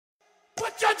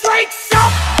Put your drinks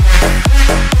up!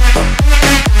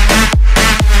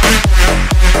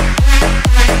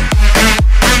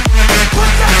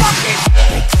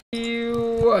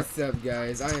 What's up,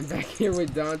 guys? I am back here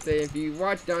with Dante. If you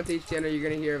watch Dante's channel, you're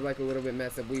gonna hear like a little bit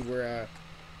mess up. We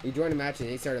joined a match and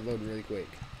they started loading really quick.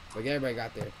 Like everybody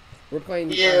got there. We're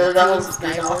playing. Yeah, that was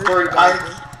awkward.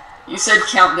 You said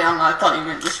countdown, and I thought you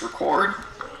meant just record.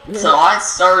 So I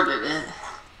started it,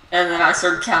 and then I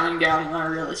started counting down, and I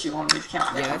realized you wanted me to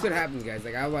count down. Yeah, that's what happens, guys.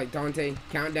 Like I like Dante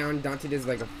countdown. Dante does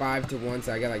like a 5 to 1,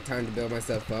 so I got like time to build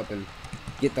myself up and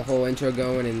get the whole intro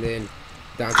going, and then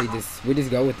we just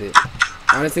go with it.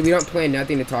 Honestly, we don't plan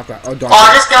nothing to talk about. Oh, Dante. Oh,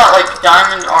 I just got like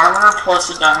diamond armor plus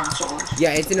a diamond sword.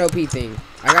 Yeah, it's an OP thing.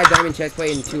 I got diamond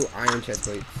chestplate and 2 iron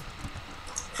chestplates.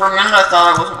 For a minute, I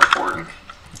thought I wasn't recording.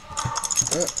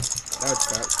 That would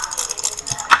suck.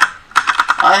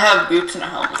 I have boots and a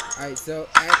helmet. Alright, so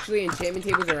actually enchantment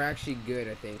tables are actually good,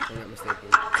 I think, if I'm not mistaken.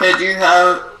 Okay, do you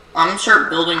have... I'm gonna start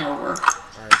building over.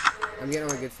 Alright, I'm getting all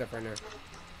the good stuff right now. Okay.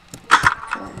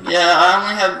 Yeah, I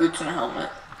only have boots and a helmet,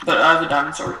 but I have a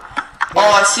diamond sword. Oh,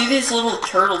 I see these little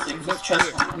turtle things with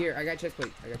chest on them. Here, I got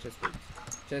chestplate.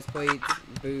 Chestplates,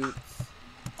 boots.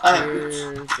 I have boots.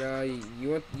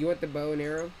 You want the bow and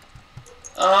arrow?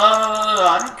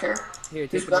 I don't care. Here,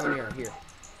 take the bow and arrow. Here,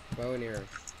 bow and arrow.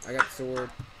 I got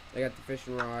sword. I got the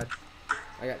fishing rod.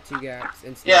 I got 2 gaps.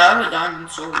 And yeah, I have a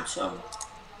diamond sword, so.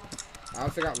 I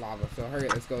also got lava, so hurry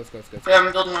up. Let's go. Yeah,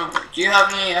 I'm building over. Do you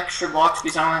have any extra blocks?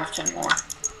 Because I only have 10 more.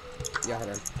 Yeah,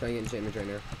 hold on. Trying to get enchantments right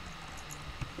now.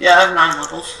 Yeah, I have 9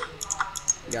 levels.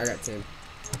 Yeah, I got 10.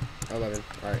 11.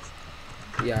 Alright.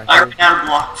 Yeah. I ran out of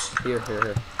blocks. Here.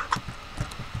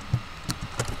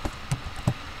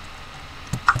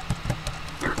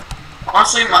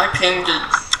 Honestly, my ping did.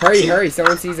 Hurry,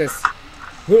 someone sees us.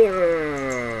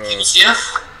 People see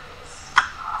us?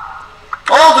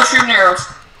 Oh, they're shooting arrows.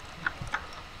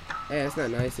 Hey, that's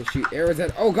not nice to shoot arrows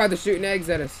at. Oh god, they're shooting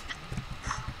eggs at us.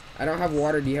 I don't have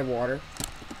water. Do you have water?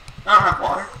 I don't have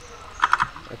water.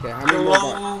 Okay, how many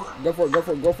more? Go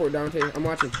for it, Dante. I'm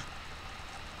watching.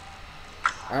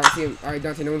 I don't see him. Alright,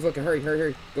 Dante, no one's looking. Hurry.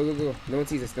 Go. No one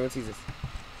sees us.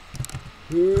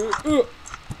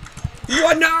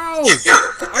 What? No!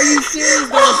 Are you serious,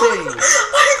 Dante?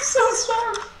 I'm so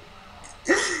sorry.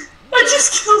 I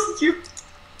just killed you.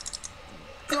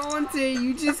 Dante,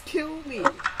 you just killed me.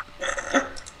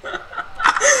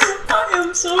 I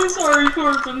am so sorry,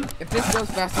 Corbin. If this goes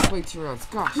fast, I'll play 2 rounds.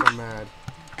 Gosh, I'm mad.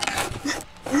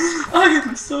 I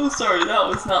am so sorry. That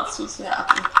was not supposed to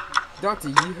happen. Dante,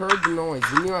 you heard the noise.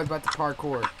 You knew I was about to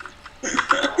parkour.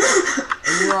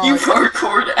 You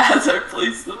parkoured as I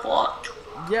placed the block.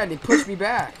 Yeah, and they pushed me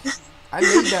back. I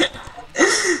made that.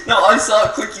 No, I saw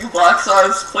it click you block, so I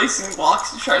was placing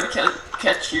blocks to try to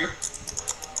catch you.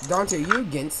 Dante, are you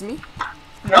against me?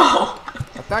 No.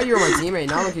 I thought you were my teammate.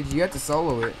 Now look at you. You have to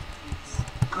solo it.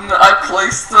 No, I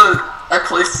placed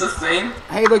the thing.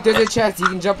 Hey, look, there's a chest. You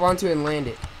can jump onto it and land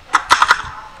it.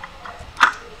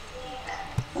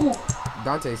 Ooh.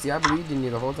 Dante, see, I believed in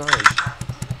you the whole time.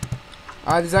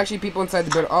 There's actually people inside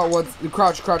the building. Oh, well,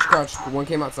 crouch. One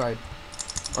came outside.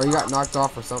 Or you got knocked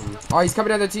off or something. Oh, he's coming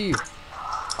down there to you.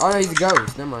 Oh, no, he's a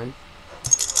ghost. Never mind.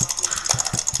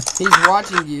 He's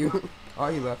watching you. Oh,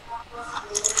 he left.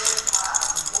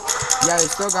 Yeah,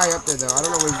 there's still a guy up there, though. I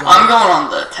don't know what he's doing. I'm going on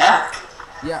the attack.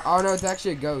 Yeah, oh, no, it's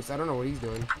actually a ghost. I don't know what he's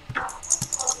doing.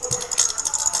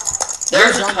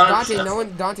 There's a ton of stuff.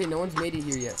 Dante, no one's made it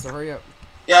here yet, so hurry up.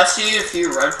 Yeah, I see a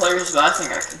few red players, but I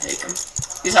think I can take them.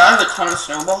 Because I have a ton of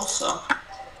snowballs, so.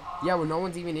 Yeah, well, no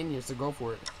one's even in here, so go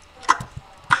for it.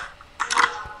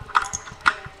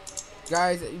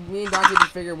 Guys, me and Dante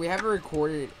just figured we haven't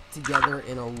recorded together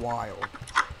in a while.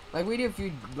 Like we do a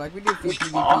few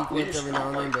PvP clips every now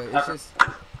and then, but it's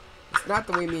not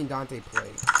the way me and Dante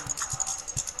play.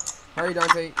 Hurry,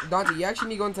 Dante. Dante, you actually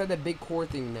need to go inside that big core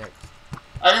thing next.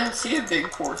 I didn't see a big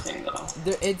core thing though.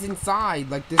 It's inside.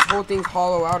 Like this whole thing's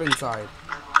hollow out inside.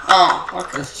 Oh,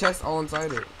 okay. There's chests all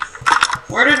inside it.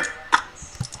 Where did?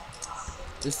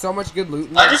 There's so much good loot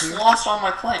in I there just lost all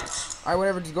my planks. Alright,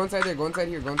 whatever. Just go inside there. Go inside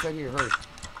here. Hurry.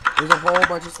 There's a whole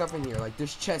bunch of stuff in here. Like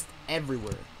there's chests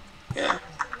everywhere. Yeah.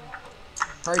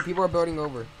 Hurry, people are building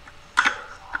over.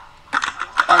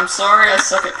 I'm sorry, I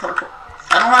suck at parkour.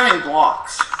 I don't have any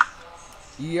blocks.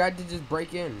 You had to just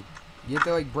break in. You have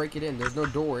to like break it in. There's no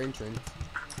door entrance.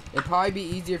 It'd probably be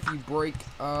easier if you break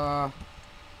yeah,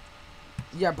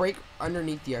 break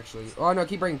underneath you actually. Oh no,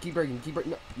 keep breaking.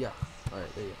 No. Yeah.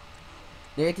 Alright, there you go.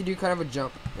 You have to do kind of a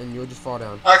jump and you'll just fall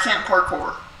down. I can't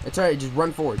parkour. It's alright, just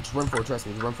run forward. Trust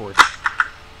me, just run forward.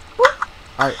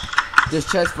 Alright. There's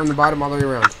chests from the bottom all the way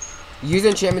around. Use the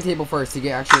enchantment table first to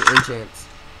get actual enchants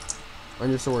on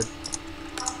your sword.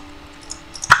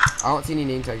 I don't see any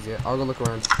name tags yet. I'll go look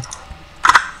around.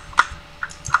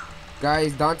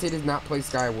 Guys, Dante does not play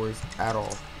Skywars at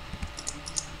all.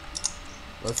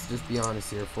 Let's just be honest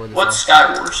here for this. What's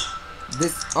Skywars?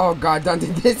 This, oh god, Dante,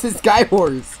 this is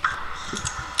Skywars.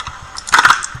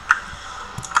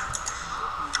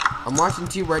 I'm watching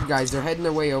 2 red guys. They're heading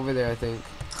their way over there, I think.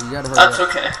 So you gotta hurry That's up.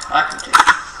 okay. I can take it.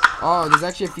 Oh, there's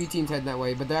actually a few teams heading that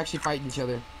way, but they're actually fighting each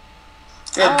other.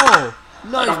 Good. Oh,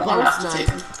 nice Ghost ghost Knight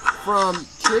knight from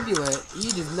Tribulet.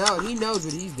 He knows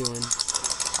what he's doing.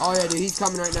 Oh yeah, dude, he's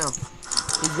coming right now.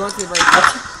 He's going to the very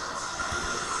top.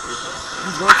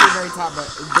 He's going to the very top, but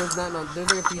there's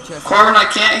like a few chests. Corbin, I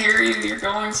can't hear you. You're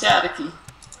going staticky.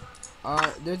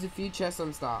 There's a few chests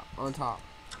on top.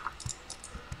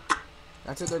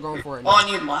 That's what they're going for right Oh, now.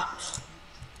 I need lapis.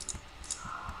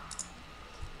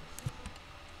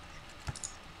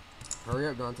 Hurry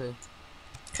up, Dante.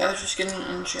 Okay, I was just getting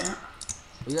an enchant.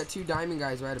 We got 2 diamond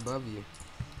guys right above you.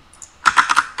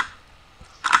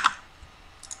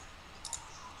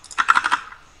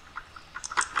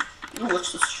 Ooh,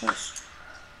 what's this chest?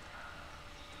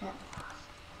 Oh.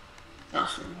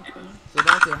 Nothing good. So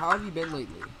Dante, how have you been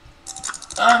lately?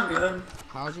 I'm good.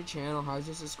 How's your channel? How's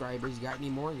your subscribers? You got any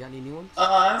more? You got any new ones?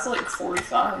 I have like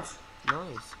 45.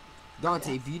 Nice.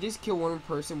 Dante, if you just kill 1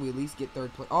 person, we at least get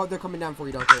 3rd place. Oh, they're coming down for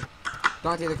you, Dante.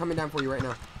 Dante, they're coming down for you right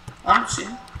now. I don't see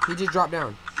him. He just dropped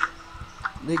down.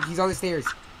 Like, he's on the stairs.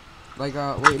 Like,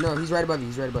 wait, no, he's right above you.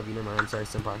 He's right above you. Never mind. I'm sorry,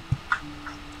 senpai.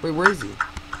 Wait, where is he?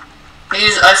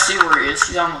 I see where he is.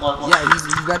 He's on the level. Yeah,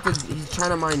 he's trying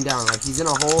to mine down. Like, he's in a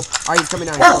hole. Oh, he's coming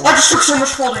down. Oh, I just took so much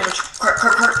fall damage.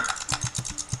 Crap.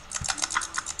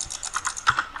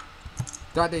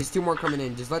 Dante, there's 2 more coming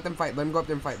in. Just let them fight. Let him go up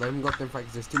there and fight.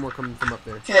 Because there's 2 more coming from up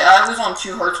there. Okay, I was on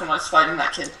 2 hearts when I was fighting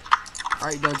that kid.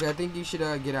 Alright, Dante, I think you should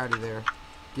get out of there.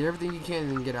 Get everything you can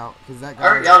and then get out. Because that guy... I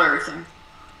already got everything.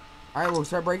 Alright, well,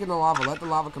 start breaking the lava. Let the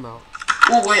lava come out.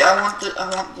 Oh, wait, I want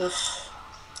this,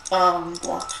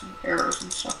 blocks and arrows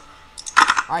and stuff.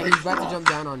 Alright, he's about to jump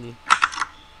down on you.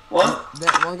 What?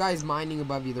 That one guy's mining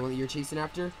above you, the one that you're chasing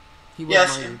after. He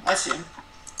was mining. I see him.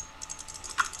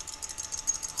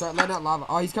 Start letting out lava.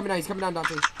 Oh, he's coming down,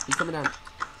 Dante. He's coming down.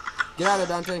 Get out of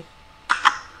there, Dante.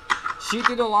 Shoot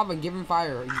through the lava and give him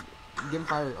fire. Give him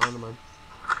fire on him.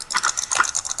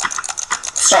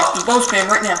 Stop the bow spam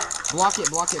right now. Block it.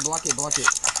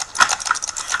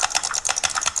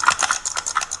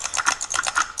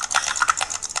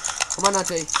 Come on,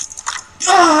 Dante.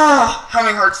 Ah! How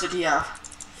many hearts did he have?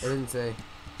 I didn't say.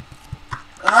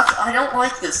 I don't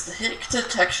like this. The hit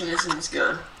detection isn't as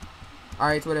good.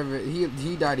 Alright, it's whatever.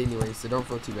 He died anyway, so don't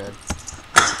feel too bad.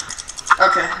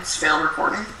 Okay, it's failed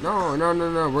recording. No.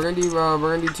 We're gonna do 2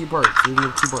 parts. We're gonna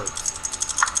do 2 parts.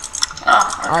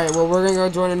 Oh. Alright, well, we're gonna go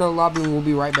join another lobby and we'll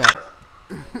be right back.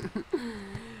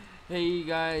 Hey, you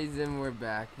guys, and we're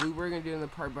back. We were gonna do another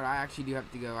part, but I actually do have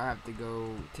to go. I have to go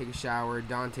take a shower.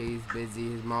 Dante's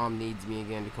busy. His mom needs me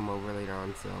again to come over later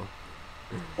on, so.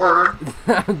 Word.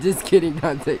 I'm just kidding,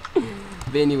 Dante.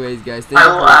 But anyways, guys, I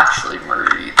will actually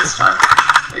murder you this time.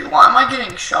 Wait, why am I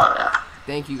getting shot at?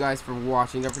 Thank you guys for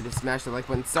watching. Don't forget to smash the like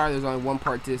button. Sorry, there's only 1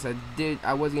 part to this.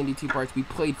 I was gonna do 2 parts. We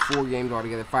played 4 games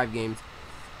altogether, 5 games.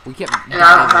 We kept. And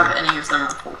I don't have any of them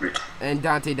recorded. And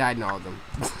Dante died in all of them.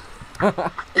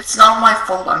 It's not my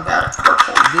fault. I'm bad at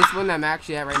purple. This one I'm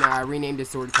actually at right now, I renamed a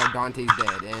sword called Dante's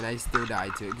Dead, and I still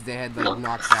died to it because they had like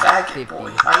knocked back 50.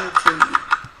 Boy, I will kill you.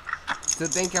 So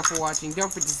thank y'all for watching.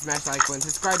 Don't forget to smash the like button,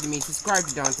 subscribe to me, subscribe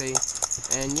to Dante,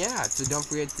 and yeah. So don't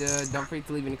forget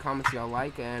to leave any comments y'all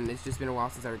like. And it's just been a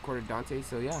while since I recorded Dante,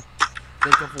 so yeah.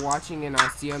 Thank y'all for watching, and I'll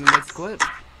see you on the next clip.